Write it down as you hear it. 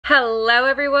Hello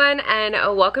everyone and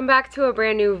welcome back to a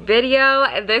brand new video.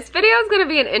 This video is going to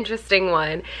be an interesting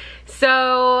one.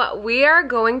 So we are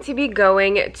going to be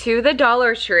going to the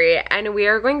Dollar Tree and we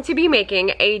are going to be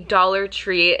making a Dollar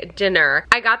Tree dinner.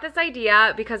 I got this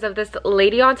idea because of this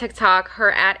lady on TikTok.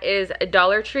 Her @ is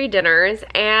Dollar Tree Dinners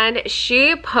and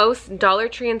she posts Dollar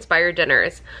Tree inspired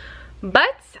dinners.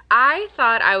 But I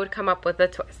thought I would come up with a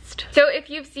twist. So if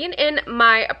you've seen in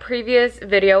my previous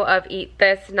video of Eat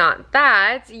This, Not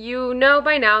That, you know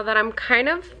by now that I'm kind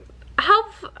of a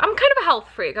health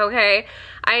freak, okay?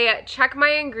 I check my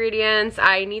ingredients.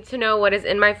 I need to know what is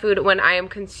in my food when I am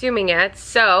consuming it.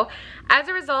 So as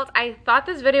a result, I thought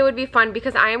this video would be fun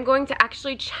because I am going to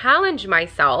actually challenge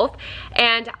myself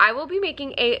and I will be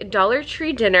making a Dollar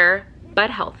Tree dinner but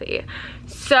healthy.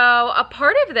 So a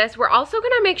part of this, we're also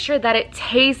gonna make sure that it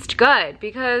tastes good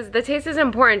because the taste is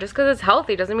important. Just because it's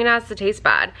healthy doesn't mean it has to taste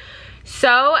bad.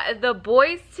 So the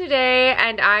boys today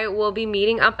and I will be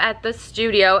meeting up at the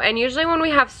studio, and usually when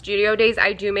we have studio days,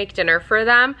 I do make dinner for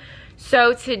them.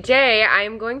 So today I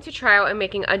am going to try out and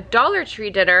making a Dollar Tree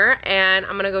dinner, and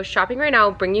I'm gonna go shopping right now,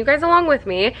 bring you guys along with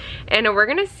me, and we're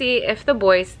gonna see if the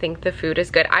boys think the food is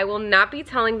good. I will not be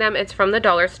telling them it's from the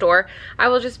dollar store. I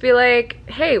will just be like,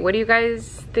 hey, what do you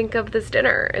guys think of this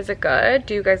dinner? Is it good?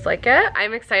 Do you guys like it?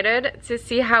 I'm excited to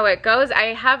see how it goes.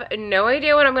 I have no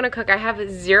idea what I'm gonna cook. I have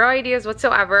zero ideas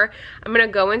whatsoever. I'm gonna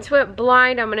go into it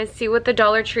blind. I'm gonna see what the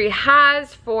Dollar Tree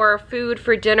has for food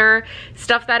for dinner,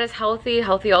 stuff that is healthy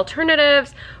alternatives.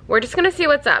 We're just gonna see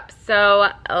what's up. So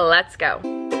let's go.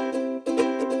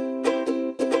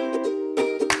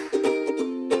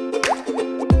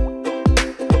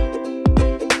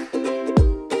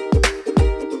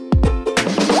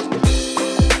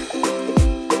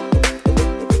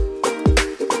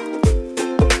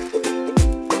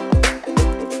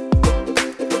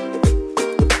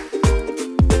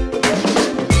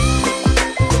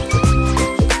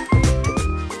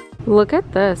 Look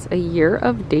at this, a year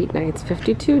of date nights,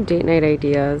 52 date night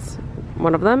ideas.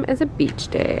 One of them is a beach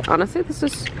day. Honestly, this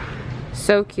is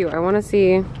so cute. I want to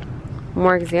see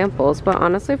more examples, but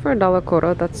honestly for a dollar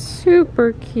coro, that's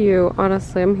super cute.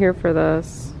 Honestly, I'm here for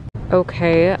this.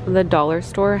 Okay, the dollar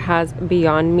store has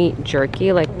Beyond Meat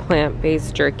jerky, like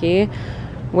plant-based jerky,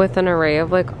 with an array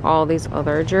of like all these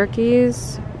other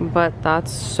jerkies, but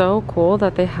that's so cool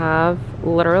that they have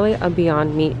literally a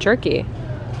Beyond Meat jerky.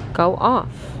 Go off.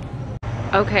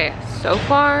 Okay, so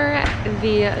far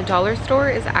the dollar store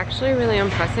is actually really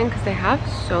impressive because they have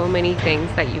so many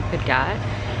things that you could get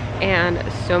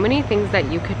and so many things that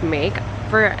you could make.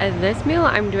 For this meal,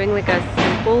 I'm doing like a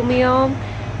simple meal,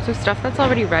 so stuff that's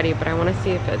already ready, but I want to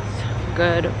see if it's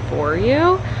good for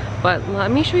you. But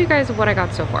let me show you guys what I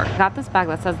got so far. I got this bag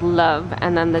that says love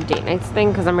and then the date nights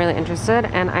thing because I'm really interested,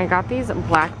 and I got these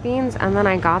black beans, and then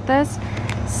I got this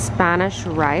Spanish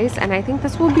rice, and I think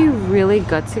this will be really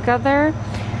good together.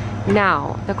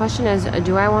 Now the question is,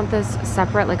 do I want this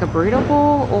separate like a burrito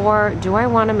bowl, or do I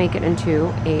want to make it into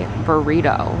a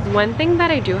burrito? One thing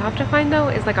that I do have to find though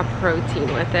is like a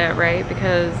protein with it, right?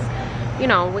 Because you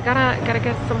know, we gotta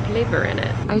get some flavor in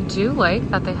it. I do like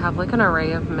that they have like an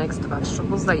array of mixed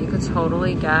vegetables that you could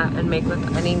totally get and make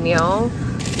with any meal.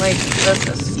 Like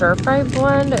this stir fry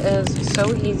blend is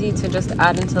so easy to just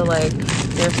add into like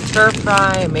your stir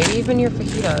fry, maybe even your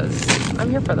fajitas. I'm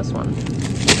here for this one.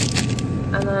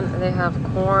 And then they have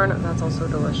corn, that's also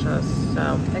delicious.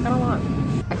 So they got a lot.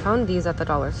 I found these at the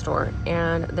dollar store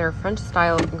and they're French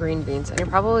style green beans. And you're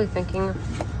probably thinking,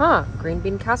 huh, green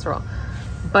bean casserole.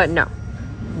 But no,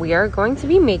 we are going to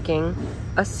be making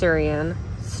Assyrian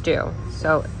stew.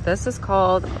 So this is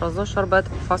called Rozo Sharbat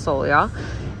Fasolya,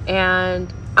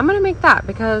 and I'm gonna make that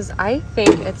because I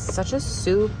think it's such a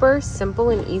super simple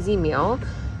and easy meal,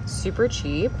 super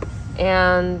cheap,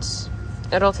 and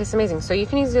it'll taste amazing. So you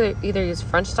can either use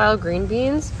French style green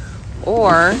beans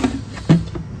or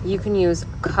you can use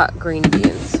cut green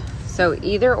beans. So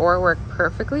either or work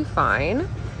perfectly fine.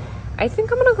 I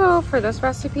think I'm gonna go for this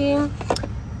recipe.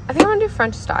 I think I'm gonna do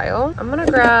French style. I'm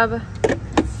gonna grab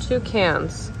 2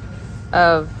 cans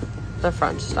of the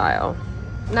French style.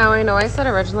 Now I know I said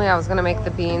originally I was gonna make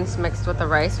the beans mixed with the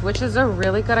rice, which is a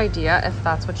really good idea if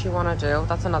that's what you wanna do.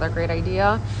 That's another great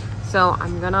idea. So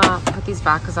I'm gonna put these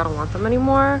back because I don't want them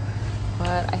anymore,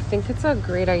 but I think it's a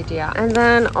great idea. And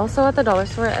then also at the dollar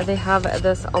store, they have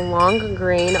this long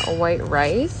grain white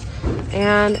rice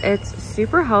and it's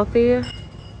super healthy.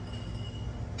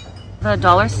 The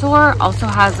dollar store also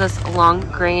has this long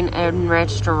grain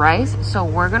enriched rice, so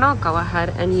we're gonna go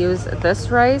ahead and use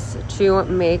this rice to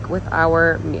make with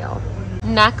our meal.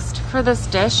 Next, for this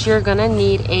dish, you're gonna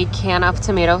need a can of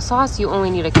tomato sauce. You only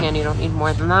need a can, you don't need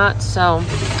more than that. So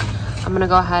I'm gonna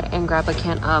go ahead and grab a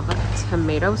can of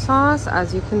tomato sauce.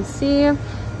 As you can see,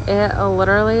 it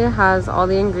literally has all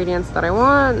the ingredients that I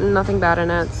want, nothing bad in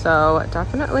it, so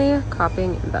definitely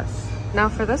copying this. Now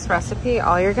for this recipe,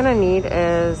 all you're gonna need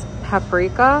is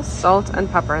paprika, salt, and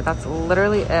pepper. That's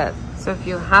literally it. So if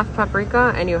you have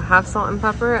paprika and you have salt and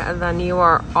pepper, and then you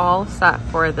are all set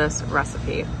for this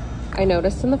recipe. I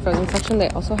noticed in the frozen section they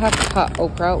also have cut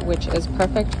okra, which is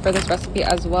perfect for this recipe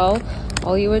as well.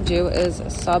 All you would do is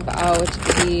sub out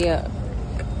the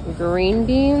green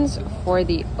beans for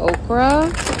the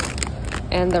okra,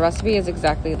 and the recipe is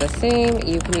exactly the same.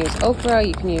 You can use okra,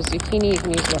 you can use zucchini, you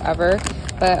can use whatever,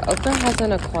 but okra has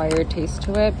an acquired taste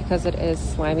to it because it is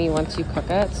slimy once you cook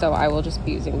it, so I will just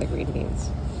be using the green beans.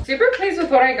 Super pleased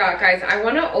with what I got, guys. I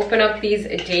want to open up these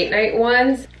date night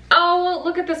ones. Oh,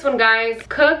 look at this one, guys.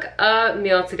 Cook a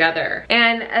meal together.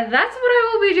 And that's what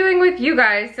I will be doing with you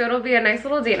guys. So it'll be a nice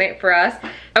little date night for us.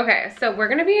 Okay, so we're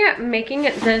gonna be making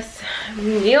this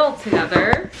meal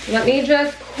together. Let me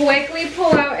just quickly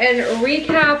pull out and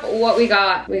recap what we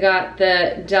got. We got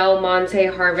the Del Monte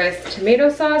Harvest tomato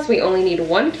sauce. We only need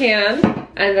 1 can.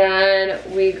 And then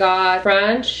we got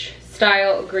French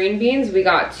style green beans. We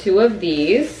got 2 of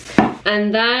these.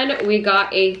 And then we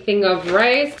got a thing of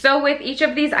rice. So with each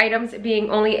of these items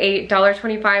being only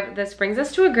 $1.25, this brings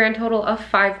us to a grand total of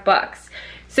 $5.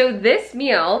 So this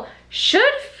meal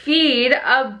should feed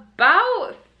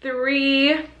about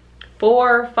 3,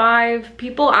 4, 5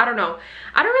 people. I don't know.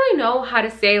 I don't really know how to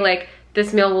say like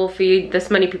this meal will feed this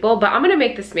many people, but I'm gonna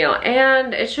make this meal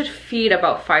and it should feed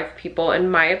about 5 people in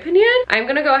my opinion. I'm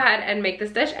gonna go ahead and make this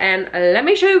dish and let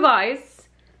me show you guys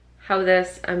how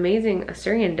this amazing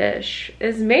Assyrian dish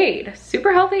is made.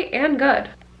 Super healthy and good.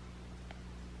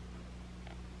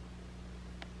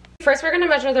 First, we're gonna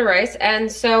measure the rice, and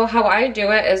so how I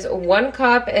do it is 1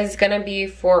 cup is gonna be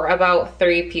for about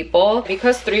 3 people.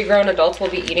 Because 3 grown adults will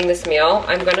be eating this meal,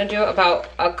 I'm gonna do about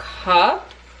a cup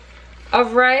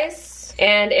of rice.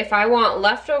 And if I want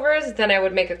leftovers, then I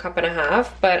would make a 1.5 cups,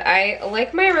 but I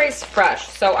like my rice fresh,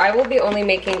 so I will be only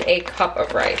making a cup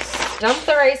of rice. Dump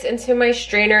the rice into my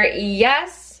strainer.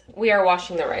 Yes, we are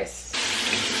washing the rice.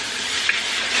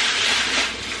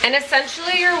 And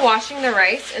essentially you're washing the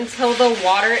rice until the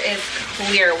water is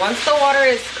clear. Once the water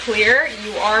is clear,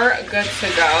 you are good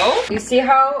to go. You see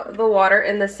how the water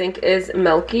in the sink is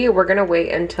milky? We're gonna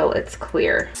wait until it's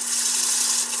clear.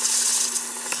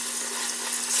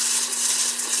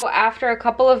 After a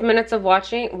couple of minutes of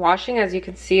washing, as you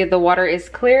can see, the water is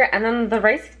clear, and then the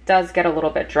rice does get a little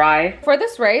bit dry. For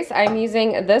this rice, I'm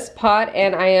using this pot,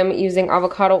 and I am using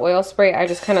avocado oil spray. I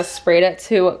just kind of sprayed it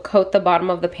to coat the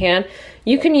bottom of the pan.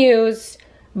 You can use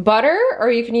butter or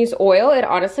you can use oil. It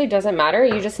honestly doesn't matter.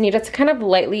 You just need it to kind of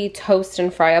lightly toast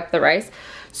and fry up the rice.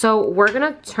 So we're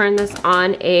gonna turn this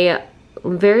on a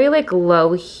very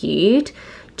low heat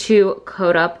to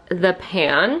coat up the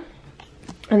pan.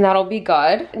 And that'll be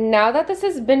good. Now that this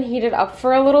has been heated up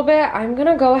for a little bit, I'm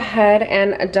gonna go ahead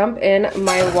and dump in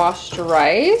my washed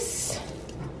rice.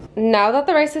 Now that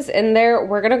the rice is in there,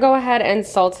 we're gonna go ahead and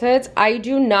salt it. I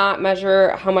do not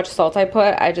measure how much salt I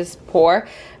put, I just pour.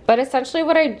 But essentially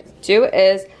what I do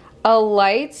is a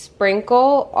light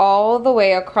sprinkle all the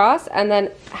way across and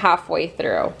then halfway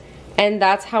through. And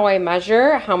that's how I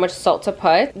measure how much salt to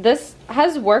put. This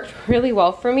has worked really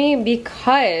well for me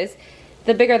because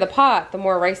the bigger the pot, the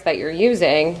more rice that you're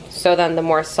using, so then the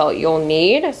more salt you'll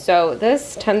need. So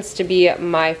this tends to be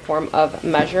my form of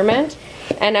measurement.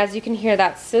 And as you can hear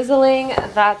that sizzling,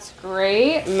 that's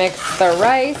great. Mix the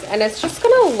rice, and it's just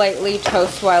gonna lightly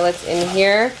toast while it's in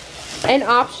here. An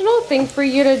optional thing for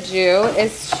you to do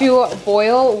is to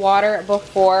boil water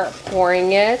before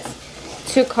pouring it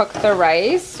to cook the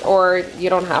rice, or you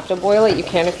don't have to boil it, you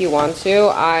can if you want to.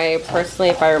 I personally,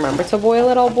 if I remember to boil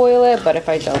it, I'll boil it, but if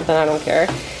I don't, then I don't care.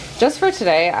 Just for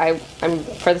today, I'm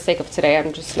for the sake of today,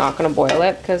 I'm just not gonna boil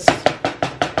it because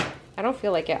I don't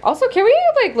feel like it. Also, can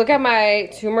we look at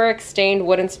my turmeric stained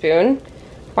wooden spoon?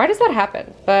 Why does that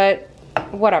happen? But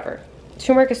whatever.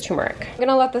 Turmeric is turmeric. I'm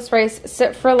gonna let this rice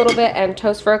sit for a little bit and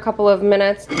toast for a couple of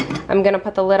minutes. I'm gonna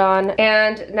put the lid on.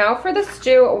 And now for the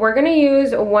stew, we're gonna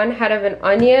use 1 head of an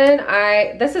onion.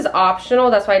 This is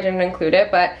optional, that's why I didn't include it,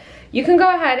 but you can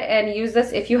go ahead and use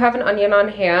this if you have an onion on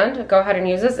hand. Go ahead and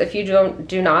use this. If you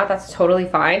do not, that's totally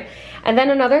fine. And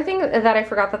then another thing that I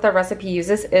forgot that the recipe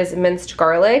uses is minced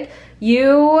garlic.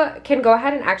 You can go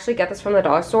ahead and actually get this from the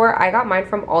dollar store. I got mine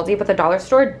from Aldi, but the dollar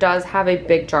store does have a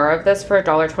big jar of this for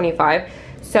 $1.25.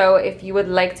 So if you would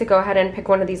like to go ahead and pick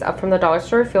one of these up from the dollar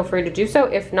store, feel free to do so.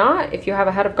 If not, if you have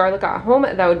a head of garlic at home,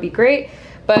 that would be great.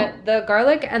 But the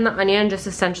garlic and the onion just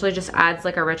essentially just adds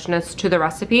like a richness to the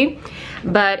recipe.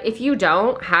 But if you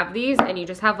don't have these and you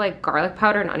just have like garlic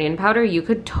powder and onion powder, you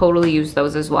could totally use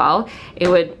those as well. It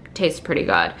would taste pretty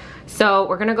good. So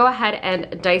we're gonna go ahead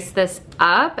and dice this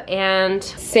up, and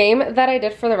same that I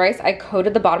did for the rice, I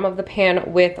coated the bottom of the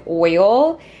pan with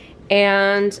oil,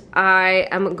 and I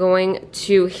am going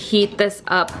to heat this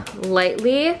up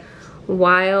lightly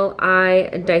while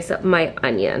I dice up my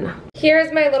onion.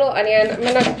 Here's my little onion.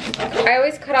 I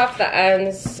always cut off the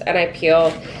ends and I peel,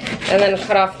 and then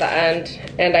cut off the end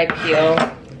and I peel,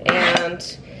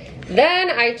 and then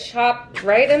I chop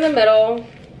right in the middle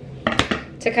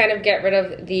to kind of get rid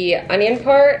of the onion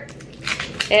part.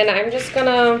 And I'm just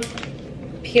gonna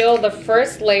peel the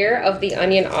first layer of the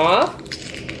onion off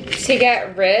to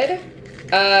get rid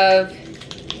of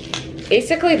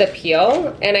basically the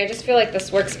peel. And I just feel like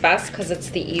this works best because it's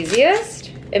the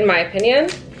easiest, in my opinion.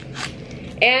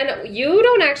 And you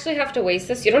don't actually have to waste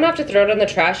this. You don't have to throw it in the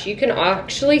trash. You can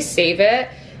actually save it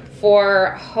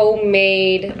for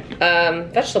homemade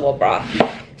vegetable broth.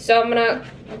 So I'm gonna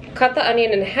cut the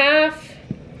onion in half.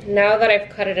 Now that I've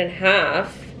cut it in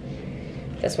half,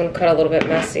 this one cut a little bit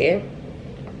messy,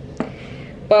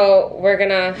 but we're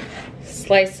gonna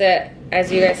slice it,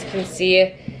 as you guys can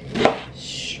see,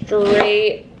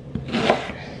 straight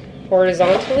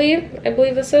horizontally, I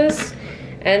believe this is.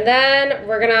 And then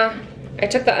I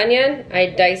took the onion,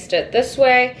 I diced it this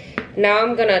way. Now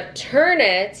I'm gonna turn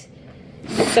it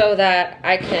so that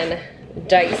I can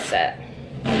dice it.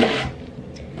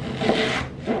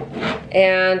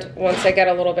 And once I get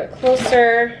a little bit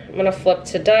closer, I'm gonna flip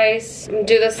to dice.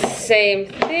 Do the same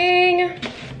thing.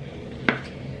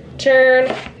 Turn,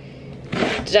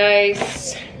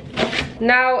 dice.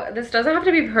 Now, this doesn't have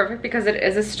to be perfect because it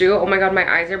is a stew. Oh my God, my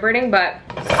eyes are burning, but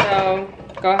so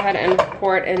go ahead and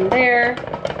pour it in there.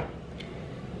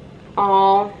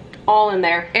 All in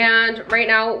there. And right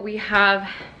now we have,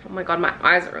 oh my God, my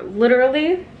eyes are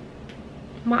burning.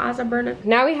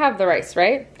 Now we have the rice,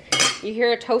 right? You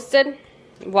hear it toasted?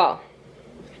 Well,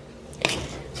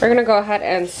 we're gonna go ahead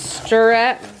and stir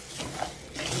it.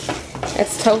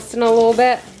 It's toasting a little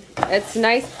bit. It's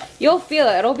nice. You'll feel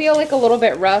it. It'll be like a little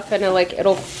bit rough, and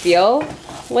it'll feel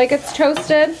like it's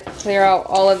toasted. Clear out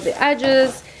all of the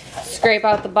edges, scrape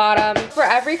out the bottom. For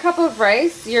every cup of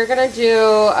rice, you're gonna do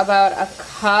about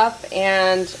 1.25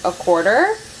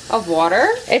 cups of water.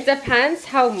 It depends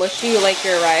how mushy you like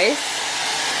your rice.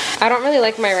 I don't really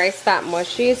like my rice that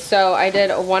mushy, so I did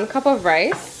 1 cup of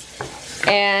rice,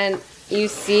 and you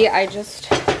see I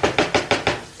just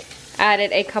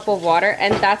added a cup of water,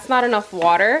 and that's not enough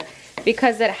water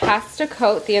because it has to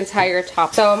coat the entire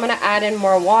top. So I'm gonna add in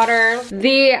more water.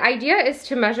 The idea is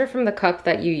to measure from the cup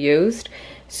that you used.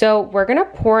 So we're gonna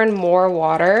pour in more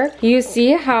water. You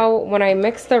see how when I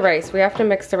mix the rice, we have to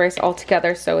mix the rice all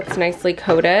together so it's nicely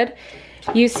coated.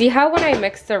 You see how when I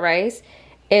mix the rice,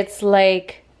 it's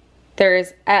like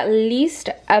there's at least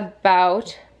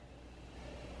about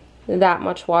that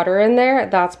much water in there.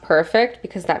 That's perfect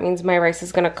because that means my rice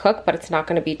is gonna cook, but it's not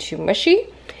gonna be too mushy.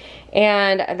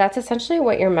 And that's essentially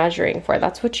what you're measuring for.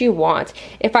 That's what you want.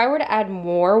 If I were to add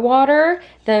more water,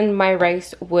 then my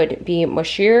rice would be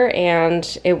mushier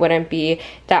and it wouldn't be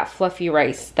that fluffy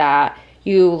rice that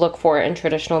you look for in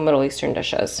traditional Middle Eastern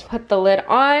dishes. Put the lid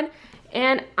on,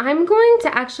 and I'm going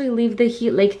to actually leave the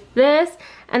heat like this,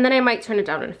 and then I might turn it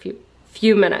down in a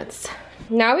few minutes.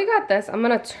 Now we got this, I'm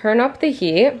gonna turn up the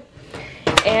heat,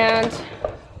 and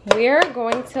we're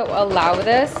going to allow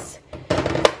this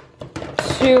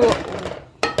to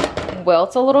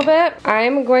wilt a little bit.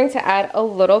 I'm going to add a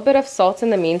little bit of salt in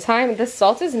the meantime. This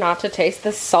salt is not to taste.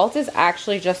 The salt is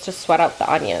actually just to sweat out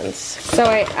the onions. So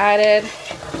I added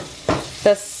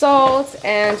the salt,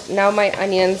 and now my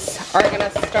onions are gonna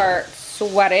start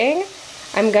sweating.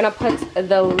 I'm gonna put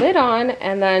the lid on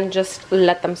and then just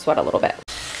let them sweat a little bit.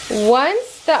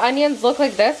 Once the onions look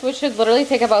like this, which should literally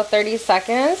take about 30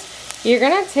 seconds, you're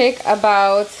gonna take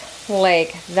about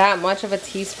like that much of a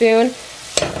teaspoon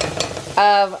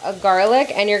of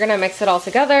garlic, and you're gonna mix it all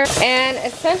together. And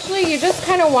essentially you just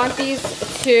kind of want these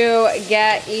to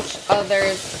get each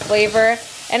other's flavor.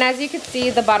 And as you can see,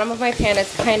 the bottom of my pan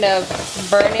is kind of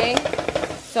burning,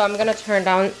 so I'm gonna turn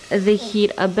down the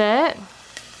heat a bit.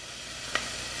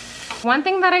 One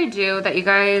thing that I do that you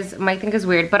guys might think is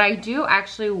weird, but I do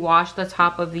actually wash the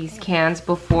top of these cans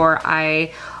before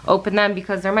I open them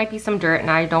because there might be some dirt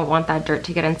and I don't want that dirt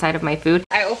to get inside of my food.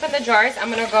 I open the jars. I'm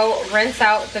gonna go rinse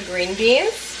out the green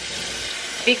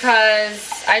beans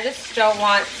because I just don't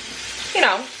want, you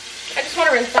know, I just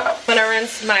wanna rinse them. I'm gonna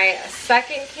rinse my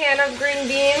second can of green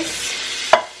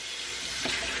beans.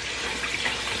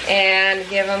 and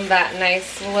give them that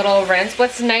nice little rinse.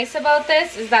 What's nice about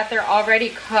this is that they're already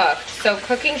cooked, so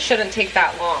cooking shouldn't take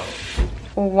that long.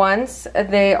 Once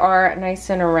they are nice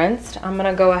and rinsed, I'm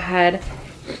gonna go ahead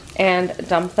and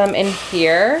dump them in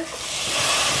here.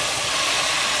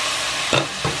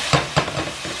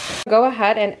 Go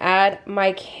ahead and add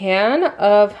my can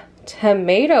of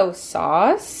tomato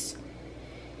sauce.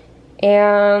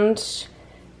 And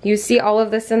you see all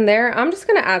of this in there. I'm just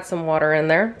gonna add some water in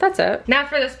there. That's it. Now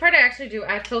for this part, I actually do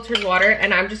add filtered water,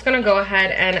 and I'm just gonna go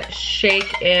ahead and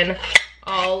shake in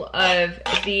all of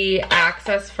the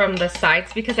excess from the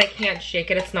sides because I can't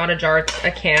shake it. It's not a jar, it's a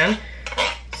can.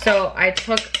 So I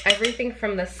took everything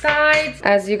from the sides.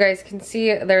 As you guys can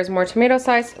see, there's more tomato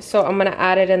sauce, so I'm gonna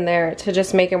add it in there to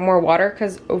just make it more water,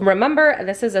 because remember,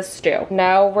 this is a stew.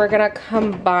 Now we're gonna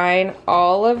combine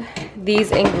all of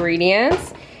these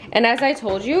ingredients. And as I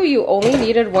told you, you only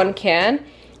needed 1 can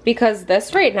because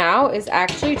this right now is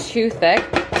actually too thick.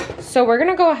 So we're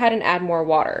gonna go ahead and add more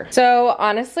water. So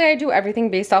honestly, I do everything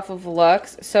based off of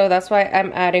looks, so that's why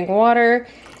I'm adding water.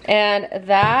 And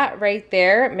that right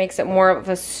there makes it more of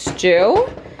a stew,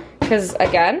 because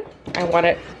again, I want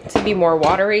it to be more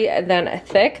watery than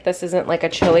thick. This isn't like a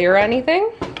chili or anything.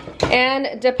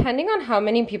 And depending on how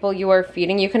many people you are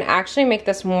feeding, you can actually make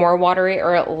this more watery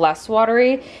or less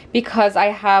watery, because I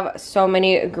have so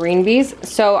many green bees.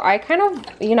 So I kind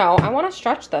of, you know, I want to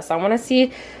stretch this. I want to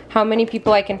see how many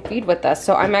people I can feed with this.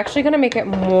 So I'm actually going to make it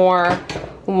more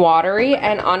watery.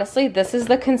 And honestly, this is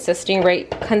the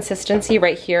consistency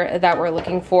right here that we're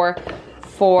looking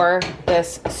for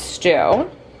this stew.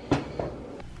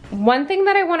 One thing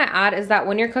that I want to add is that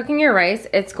when you're cooking your rice,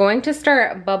 it's going to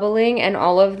start bubbling and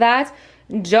all of that.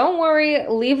 Don't worry,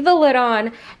 leave the lid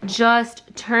on.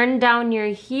 Just turn down your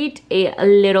heat a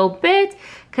little bit,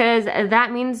 because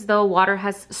that means the water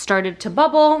has started to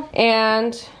bubble,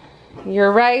 and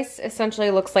your rice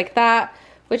essentially looks like that,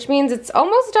 which means it's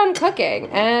almost done cooking.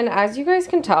 And as you guys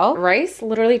can tell, rice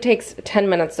literally takes 10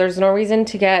 minutes. There's no reason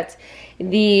to get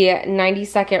the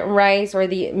 90-second rice or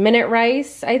the minute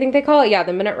rice, I think they call it. Yeah,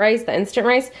 the minute rice, the instant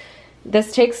rice.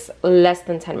 This takes less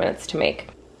than 10 minutes to make.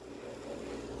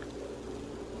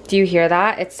 Do you hear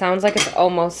that? It sounds like it's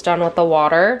almost done with the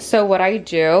water. So what I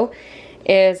do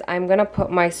is I'm gonna put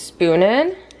my spoon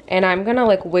in, and I'm gonna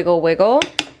like wiggle,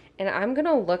 and I'm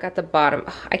gonna look at the bottom.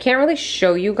 I can't really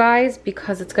show you guys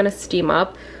because it's gonna steam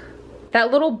up.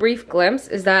 That little brief glimpse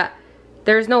is that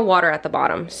there's no water at the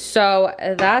bottom. So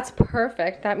that's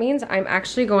perfect. That means I'm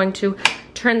actually going to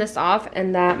turn this off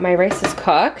and that my rice is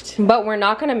cooked. But we're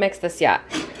not gonna mix this yet.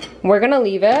 We're gonna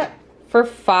leave it for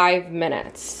 5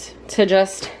 minutes to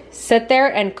just sit there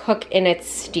and cook in its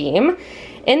steam.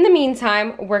 In the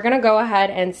meantime, we're gonna go ahead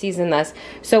and season this.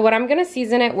 So what I'm gonna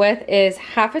season it with is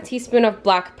half a teaspoon of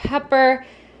black pepper,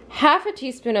 half a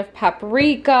teaspoon of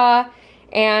paprika,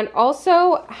 and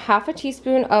also half a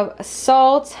teaspoon of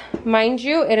salt. Mind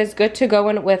you, it is good to go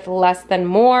in with less than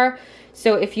more.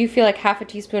 So if you feel like half a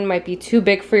teaspoon might be too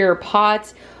big for your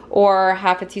pot, or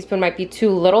half a teaspoon might be too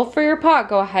little for your pot,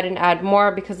 go ahead and add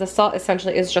more, because the salt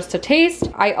essentially is just a taste.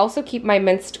 I also keep my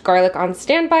minced garlic on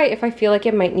standby if I feel like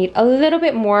it might need a little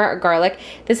bit more garlic.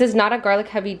 This is not a garlic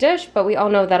heavy dish, but we all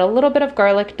know that a little bit of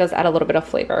garlic does add a little bit of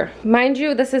flavor. Mind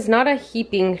you, this is not a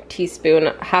heaping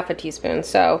teaspoon, half a teaspoon.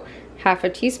 So half a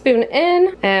teaspoon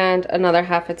in, and another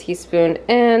half a teaspoon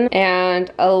in,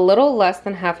 and a little less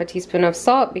than half a teaspoon of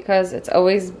salt, because it's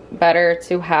always better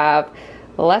to have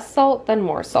less salt than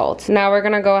more salt. Now we're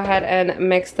gonna go ahead and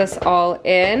mix this all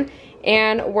in,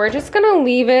 and we're just gonna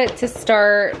leave it to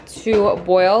start to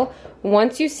boil.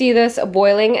 Once you see this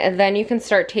boiling, then you can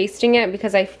start tasting it,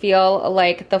 because I feel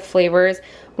like the flavors,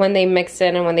 when they mix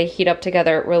in and when they heat up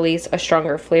together, release a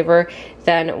stronger flavor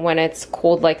than when it's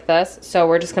cold like this. So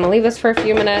we're just gonna leave this for a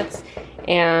few minutes,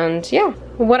 and yeah.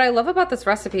 What I love about this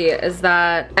recipe is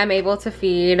that I'm able to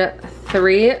feed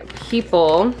 3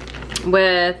 people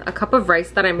with a cup of rice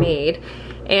that I made,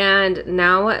 and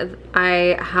now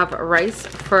I have rice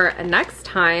for next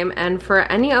time and for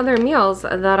any other meals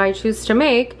that I choose to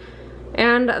make,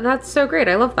 and that's so great.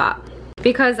 I love that,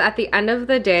 because at the end of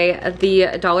the day, the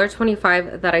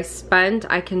 $1.25 that I spent,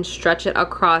 I can stretch it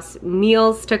across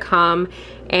meals to come,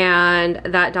 and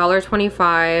that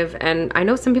 $1.25, and I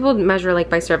know some people measure like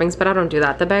by servings, but I don't do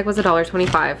that. The bag was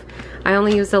 $1.25. I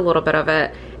only used a little bit of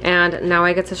it, and now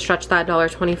I get to stretch that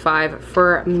 $1.25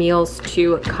 for meals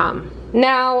to come.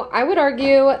 Now, I would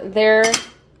argue there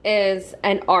is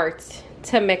an art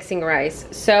to mixing rice.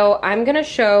 So I'm gonna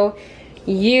show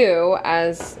you,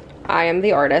 as I am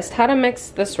the artist, how to mix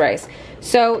this rice.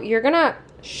 So you're gonna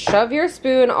shove your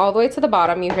spoon all the way to the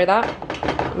bottom. You hear that?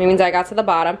 It means I got to the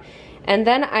bottom. And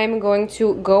then I'm going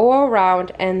to go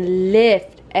around and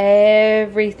lift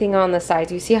everything on the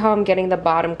sides. You see how I'm getting the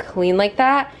bottom clean like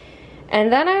that?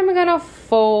 And then I'm gonna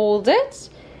fold it,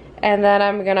 and then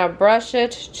I'm gonna brush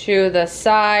it to the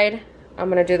side. I'm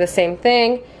gonna do the same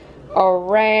thing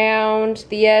around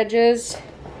the edges,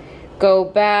 go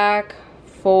back,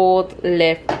 fold,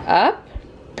 lift up.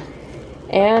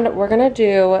 And we're gonna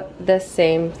do the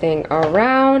same thing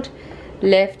around,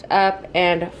 lift up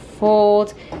and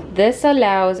fold. This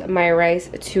allows my rice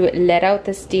to let out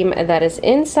the steam that is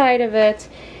inside of it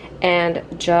and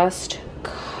just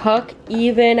cook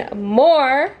even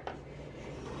more.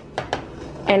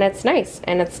 And it's nice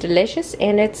and it's delicious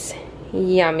and it's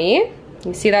yummy.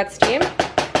 You see that steam?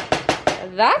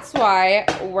 That's why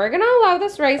we're gonna allow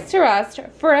this rice to rest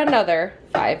for another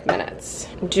 5 minutes.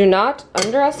 Do not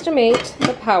underestimate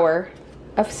the power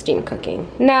of steam cooking.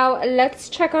 Now let's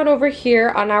check on over here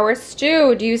on our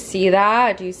stew. Do you see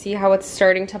that? Do you see how it's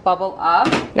starting to bubble up?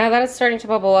 Now that it's starting to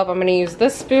bubble up, I'm gonna use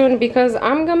this spoon because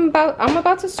I'm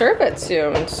about to serve it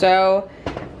soon. So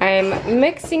I'm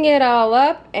mixing it all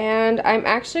up and I'm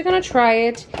actually gonna try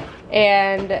it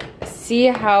and see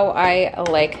how I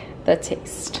like the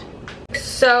taste.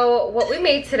 So what we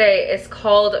made today is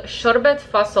called shorbet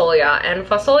fasolya, and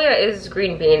fasolya is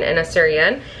green bean in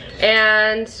Assyrian,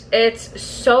 and it's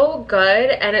so good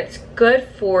and it's good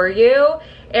for you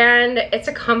and it's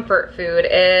a comfort food.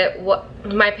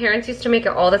 My parents used to make it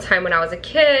all the time when I was a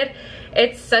kid.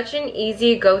 It's such an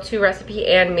easy go-to recipe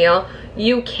and meal.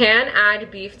 You can add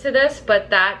beef to this,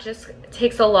 but that just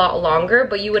takes a lot longer,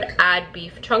 but you would add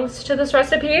beef chunks to this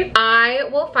recipe. I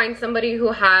will find somebody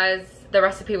who has the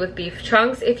recipe with beef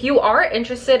chunks. If you are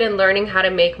interested in learning how to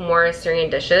make more Assyrian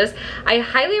dishes, I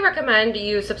highly recommend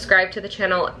you subscribe to the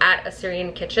channel at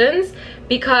Assyrian Kitchens,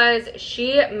 because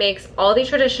she makes all the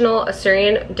traditional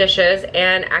Assyrian dishes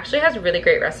and actually has really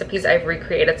great recipes. I've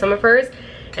recreated some of hers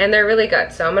and they're really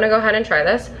good. So I'm gonna go ahead and try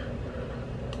this.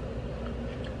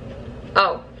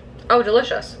 Oh,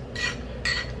 delicious.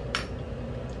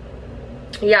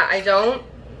 Yeah, I don't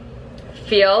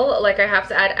feel like I have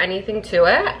to add anything to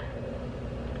it.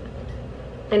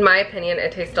 In my opinion,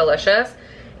 it tastes delicious,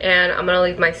 and I'm gonna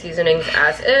leave my seasonings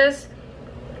as is.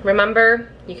 Remember,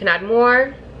 you can add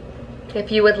more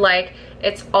if you would like.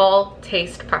 It's all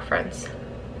taste preference.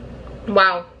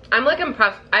 Wow, I'm like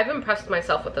impressed. I've impressed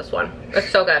myself with this one. It's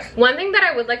so good. One thing that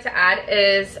I would like to add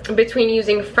is between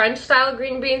using French style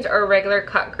green beans or regular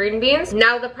cut green beans.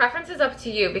 Now the preference is up to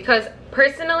you, because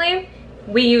personally,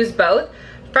 we use both.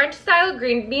 French style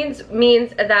green beans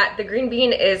means that the green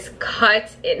bean is cut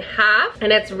in half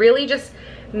and it's really just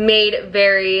made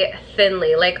very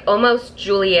thinly, like almost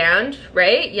julienne,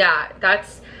 right? Yeah,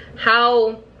 that's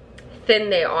how thin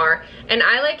they are. And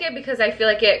I like it because I feel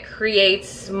like it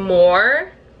creates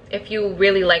more. If you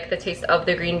really like the taste of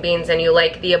the green beans and you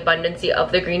like the abundancy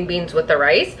of the green beans with the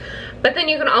rice. But then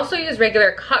you can also use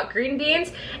regular cut green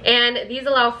beans, and these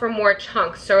allow for more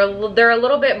chunks, so they're a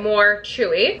little bit more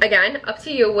chewy. Again, up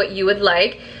to you what you would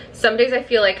like. Some days I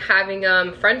feel like having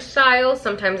them French style,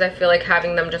 sometimes I feel like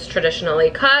having them just traditionally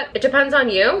cut. It depends on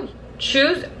you.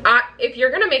 Choose, if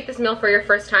you're gonna make this meal for your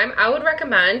first time, I would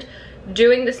recommend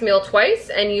doing this meal twice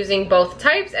and using both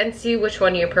types and see which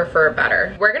one you prefer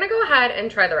better. We're gonna go ahead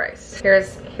and try the rice.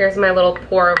 Here's my little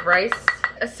pour of rice.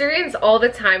 Assyrians all the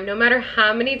time, no matter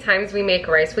how many times we make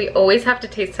rice, we always have to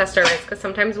taste test our rice, because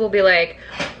sometimes we'll be like,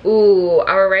 ooh,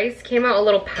 our rice came out a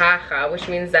little paja, which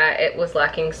means that it was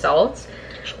lacking salt.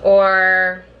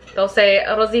 Or they'll say,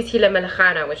 roziti le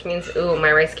melchana, which means, ooh,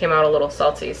 my rice came out a little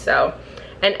salty. So,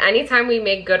 and anytime we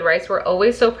make good rice, we're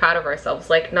always so proud of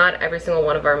ourselves. Like, not every single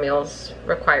one of our meals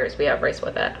requires we have rice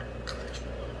with it.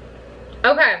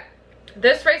 Okay,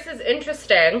 this rice is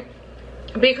interesting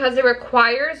because it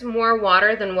requires more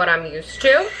water than what I'm used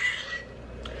to.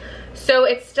 So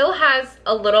it still has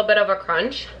a little bit of a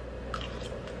crunch,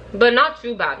 but not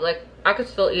too bad. Like, I could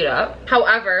still eat it.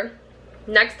 However,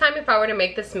 next time if I were to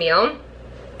make this meal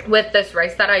with this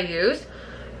rice that I use,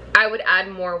 I would add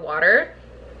more water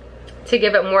to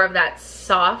give it more of that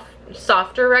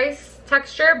softer rice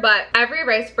texture. But every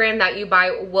rice brand that you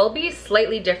buy will be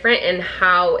slightly different in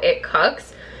how it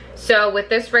cooks. So with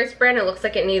this rice brand, it looks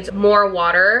like it needs more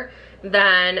water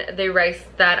than the rice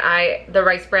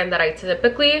brand that I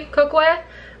typically cook with.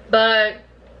 But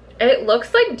it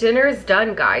looks like dinner is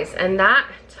done, guys, and that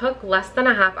took less than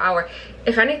a half hour.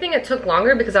 If anything, it took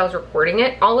longer because I was recording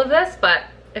it, all of this, but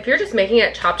if you're just making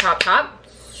it chop, chop, chop,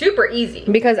 super easy.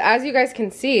 Because as you guys can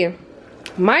see,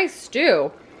 my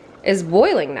stew is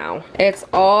boiling now. It's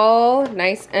all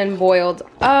nice and boiled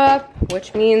up,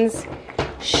 which means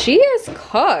She is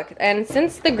cooked. And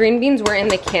since the green beans were in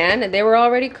the can, they were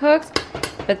already cooked.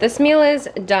 But this meal is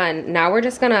done. Now we're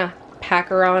just gonna pack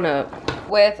her on up.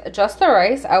 With just the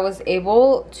rice, I was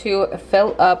able to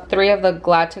fill up 3 of the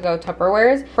Glad to Go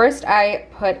Tupperwares. First, I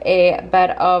put a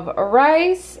bed of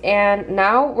rice, and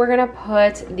now we're gonna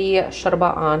put the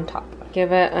shorba on top.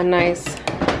 Give it a nice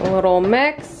little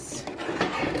mix.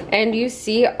 And you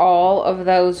see all of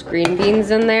those green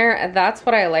beans in there. That's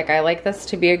what I like. I like this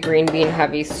to be a green bean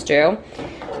heavy stew.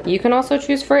 You can also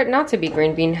choose for it not to be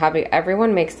green bean heavy.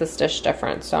 Everyone makes this dish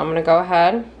different. So I'm gonna go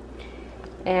ahead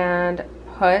and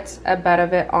put a bit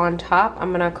of it on top.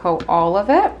 I'm gonna coat all of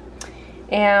it.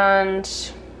 And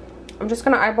I'm just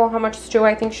gonna eyeball how much stew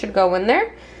I think should go in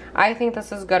there. I think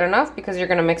this is good enough because you're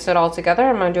gonna mix it all together.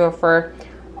 I'm gonna do it for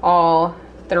all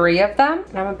 3 of them,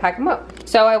 and I'm gonna pack them up.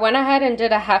 So I went ahead and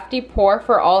did a hefty pour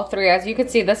for all 3. As you can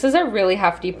see, this is a really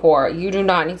hefty pour. You do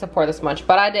not need to pour this much,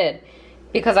 but I did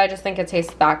because I just think it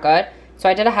tastes that good. So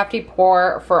I did a hefty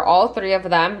pour for all 3 of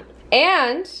them,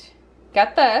 and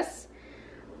get this,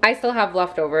 I still have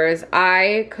leftovers.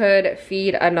 I could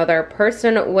feed another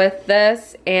person with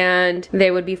this and they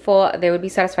would be full, they would be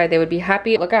satisfied, they would be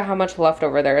happy. Look at how much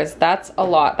leftover there is. That's a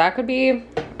lot. That could be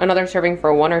another serving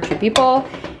for 1 or 2 people.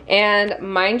 And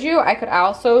mind you, I could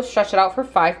also stretch it out for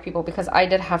 5 people because I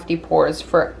did hefty pours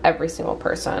for every single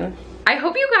person. I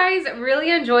hope you guys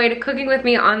really enjoyed cooking with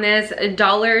me on this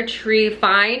Dollar Tree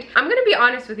find. I'm gonna be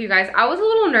honest with you guys. I was a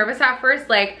little nervous at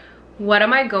first, like, what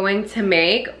am I going to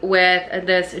make with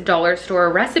this dollar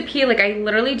store recipe? Like, I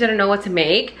literally didn't know what to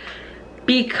make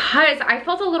because I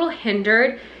felt a little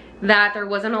hindered that there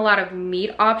wasn't a lot of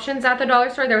meat options at the dollar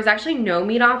store. There was actually no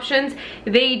meat options.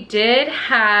 They did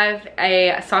have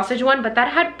a sausage one, but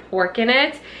that had pork in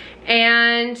it.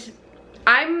 And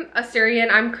I'm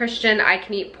Assyrian, I'm Christian, I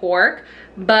can eat pork,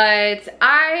 but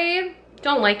I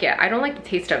don't like it. I don't like the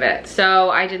taste of it. So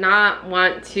I did not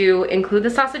want to include the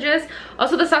sausages.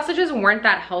 Also, the sausages weren't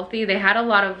that healthy. They had a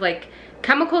lot of like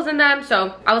chemicals in them.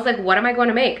 So I was like, what am I going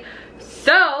to make?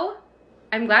 So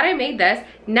I'm glad I made this.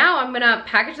 Now I'm gonna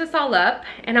package this all up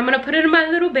and I'm gonna put it in my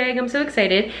little bag. I'm so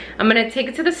excited. I'm gonna take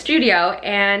it to the studio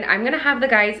and I'm gonna have the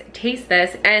guys taste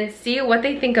this and see what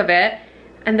they think of it.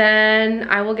 And then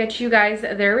I will get you guys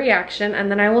their reaction and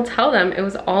then I will tell them it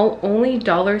was all only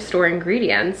dollar store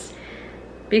ingredients.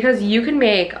 Because you can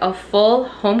make a full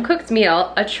home-cooked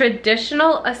meal, a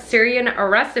traditional Assyrian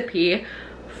recipe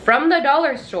from the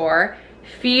dollar store,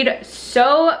 feed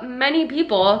so many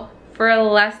people for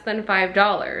less than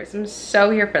 $5. I'm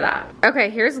so here for that. Okay,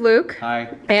 here's Luke. Hi.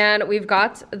 And we've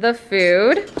got the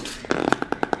food.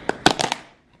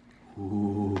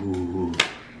 Ooh.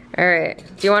 All right,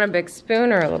 do you want a big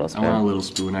spoon or a little spoon? I want a little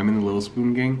spoon. I'm in the little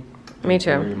spoon gang. Me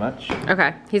too. Thank you very much.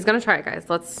 Okay, he's gonna try it, guys.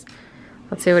 Let's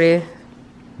see what he...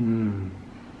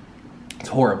 It's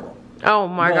horrible. Oh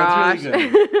my gosh. It's really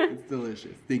good. It's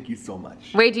delicious. Thank you so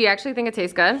much. Wait, do you actually think it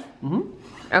tastes good? Mm-hmm.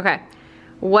 Okay.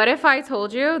 What if I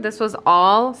told you this was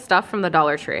all stuff from the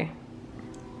Dollar Tree?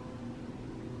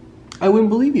 I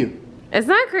wouldn't believe you. Isn't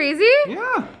that crazy?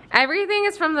 Yeah. Everything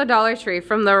is from the Dollar Tree.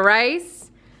 From the rice,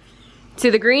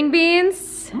 to the green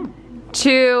beans,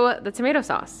 to the tomato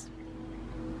sauce.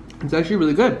 It's actually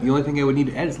really good. The only thing I would need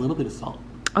to add is a little bit of salt.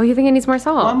 Oh, you think it needs more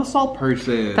salt? Well, I'm a salt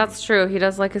person. That's true. He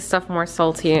does like his stuff more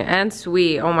salty and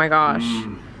sweet. Oh my gosh.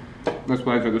 That's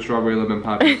why I took the strawberry lemon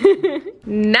pop.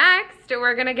 Next,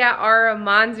 we're gonna get our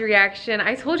Armand's reaction.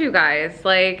 I told you guys,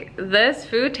 like, this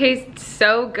food tastes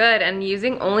so good and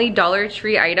using only Dollar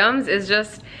Tree items is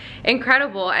just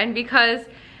incredible. And because,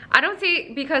 I don't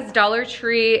say because Dollar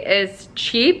Tree is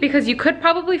cheap, because you could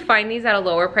probably find these at a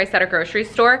lower price at a grocery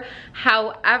store.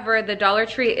 However, the Dollar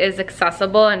Tree is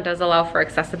accessible and does allow for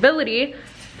accessibility.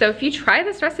 So if you try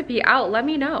this recipe out, let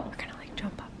me know. We're gonna like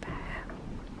jump up.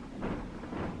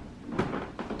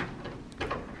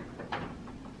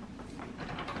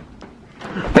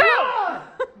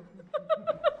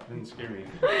 Didn't scare me.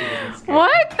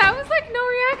 What? That was like no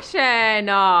reaction.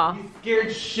 Oh. He's scared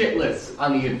shitless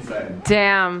on the inside.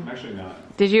 Damn. Actually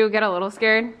not. Did you get a little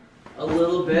scared? A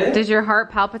little bit. Did your heart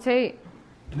palpitate?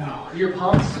 No. Your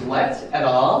palms sweat at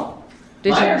all?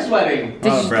 Did Mine you- are sweating.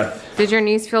 Breath. Did your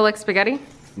knees feel like spaghetti?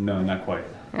 No, not quite.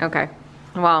 Okay.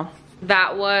 Well,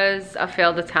 that was a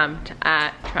failed attempt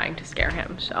at trying to scare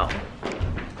him, so.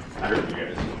 I heard you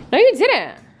guys. No, you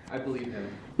didn't. I believe him.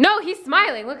 No, he's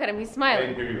smiling. Look at him. He's I smiling.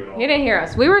 didn't hear you at all. You didn't hear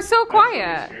us. We were so I was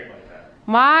quiet. scared like that.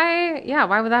 Why? Yeah,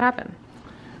 why would that happen?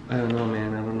 I don't know,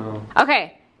 man. I don't know.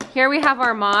 Okay, here we have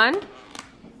Armand.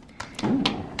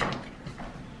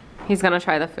 He's gonna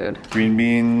try the food. Green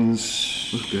beans.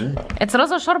 Looks good. It's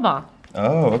rosa shorba.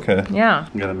 Oh, okay. Yeah.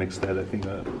 I'm gonna mix that, I think.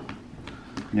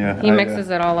 Yeah. He mixes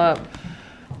it all up.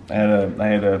 I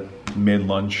had a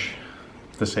mid-lunch,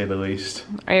 to say the least.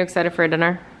 Are you excited for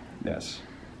dinner? Yes.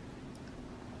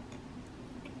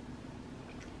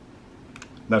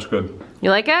 That's good. You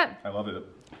like it? I love it.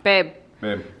 Babe,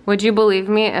 would you believe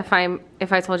me if I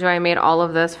told you I made all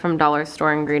of this from dollar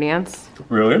store ingredients?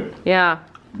 Really? Yeah.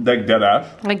 Like dead ass?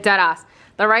 Like dead ass.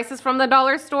 The rice is from the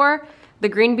dollar store, the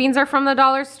green beans are from the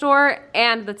dollar store,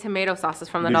 and the tomato sauce is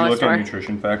from the dollar store. Did you look at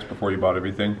nutrition facts before you bought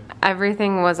everything?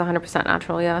 Everything was 100%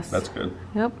 natural, yes. That's good.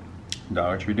 Yep.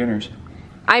 Dollar Tree dinners.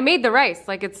 I made the rice,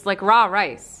 like it's like raw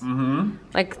rice. Mm-hmm.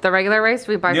 Like the regular rice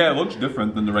we buy. Yeah, it looks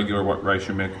different than the regular rice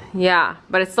you make. Yeah,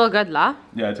 but it's still good, la?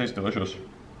 Yeah, it tastes delicious.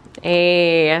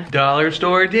 Hey. Dollar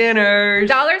store dinners.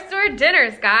 Dollar store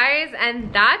dinners, guys,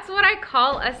 and that's what I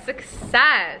call a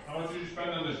success. How much did you spend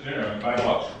on this dinner? Like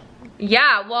 $5?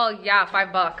 Yeah, well, yeah,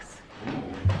 $5.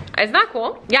 Isn't that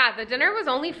cool? Yeah, the dinner was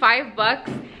only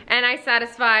 $5, and I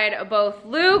satisfied both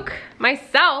Luke,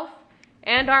 myself,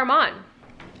 and Armand.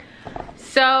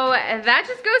 So that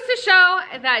just goes to show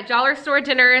that dollar store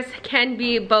dinners can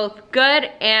be both good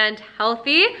and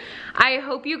healthy. I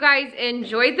hope you guys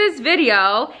enjoyed this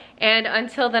video, and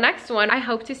until the next one, I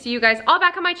hope to see you guys all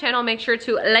back on my channel. Make sure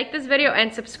to like this video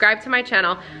and subscribe to my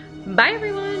channel. Bye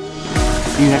everyone.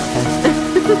 See you next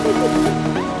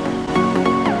time.